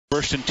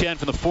First and 10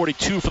 from the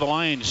 42 for the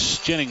Lions.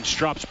 Jennings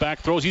drops back,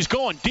 throws. He's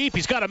going deep.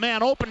 He's got a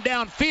man open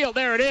downfield.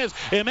 There it is.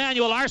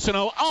 Emmanuel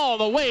Arsenault all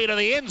the way to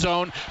the end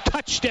zone.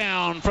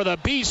 Touchdown for the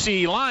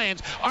BC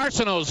Lions.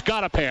 Arsenault's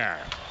got a pair.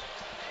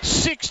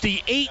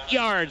 68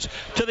 yards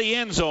to the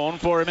end zone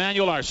for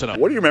Emmanuel Arsenault.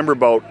 What do you remember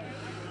about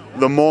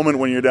the moment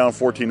when you're down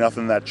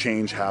 14-0 that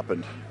change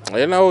happened?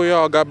 We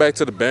all got back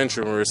to the bench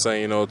and we were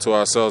saying, to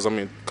ourselves,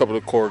 a couple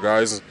of core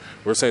guys,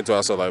 we were saying to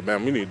ourselves, like,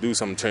 man, we need to do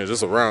something to change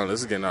this around.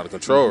 This is getting out of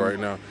control right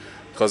now.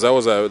 Because that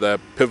was that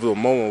pivotal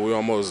moment. We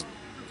almost,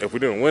 if we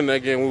didn't win that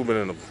game, we would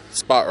have been in a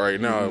spot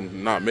right now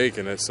not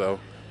making it. So,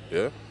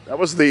 yeah. That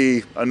was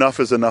the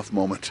enough is enough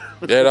moment.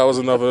 Yeah, that was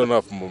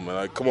enough moment.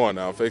 Like, come on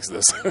now, fix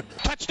this.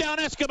 Touchdown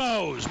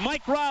Eskimos.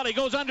 Mike Riley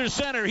goes under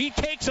center. He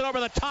takes it over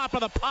the top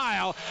of the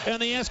pile,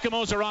 and the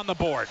Eskimos are on the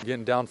board.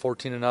 Getting down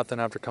 14-0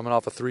 after coming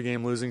off a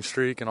 3-game losing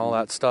streak and all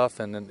that stuff,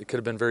 and it could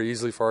have been very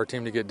easily for our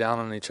team to get down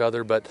on each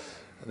other, but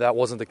that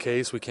wasn't the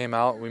case. We came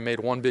out, we made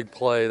one big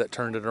play that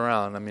turned it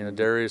around.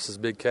 Darius's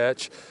big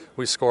catch,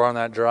 we score on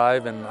that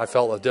drive, and I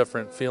felt a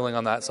different feeling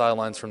on that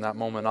sidelines from that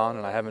moment on,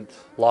 and I haven't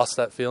lost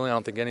that feeling. I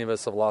don't think any of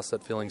us have lost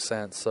that feeling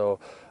since. So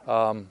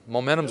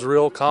momentum's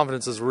real,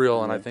 confidence is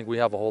real, and I think we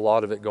have a whole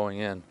lot of it going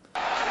in.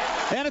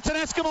 And it's an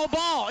Eskimo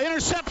ball.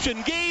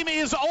 Interception. Game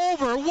is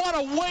over. What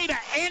a way to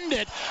end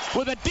it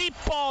with a deep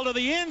ball to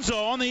the end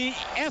zone. The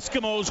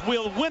Eskimos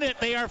will win it.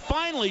 They are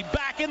finally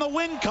back in the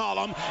win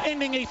column,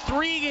 ending a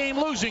 3-game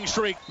losing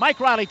streak. Mike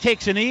Riley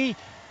takes a knee,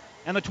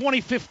 and the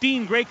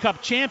 2015 Grey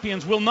Cup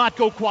champions will not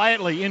go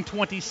quietly in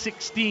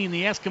 2016.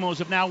 The Eskimos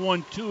have now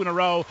won 2 in a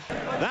row.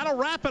 That'll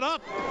wrap it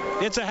up.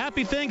 It's a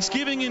happy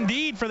Thanksgiving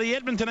indeed for the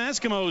Edmonton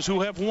Eskimos,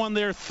 who have won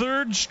their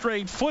 3rd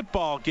straight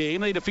football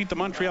game. They defeat the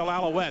Montreal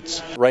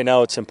Alouettes. Right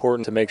now it's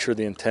important to make sure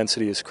the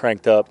intensity is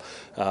cranked up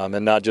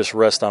and not just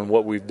rest on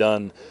what we've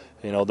done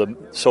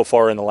so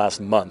far in the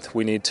last month.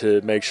 We need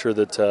to make sure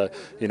that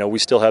we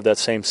still have that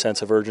same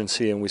sense of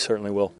urgency, and we certainly will.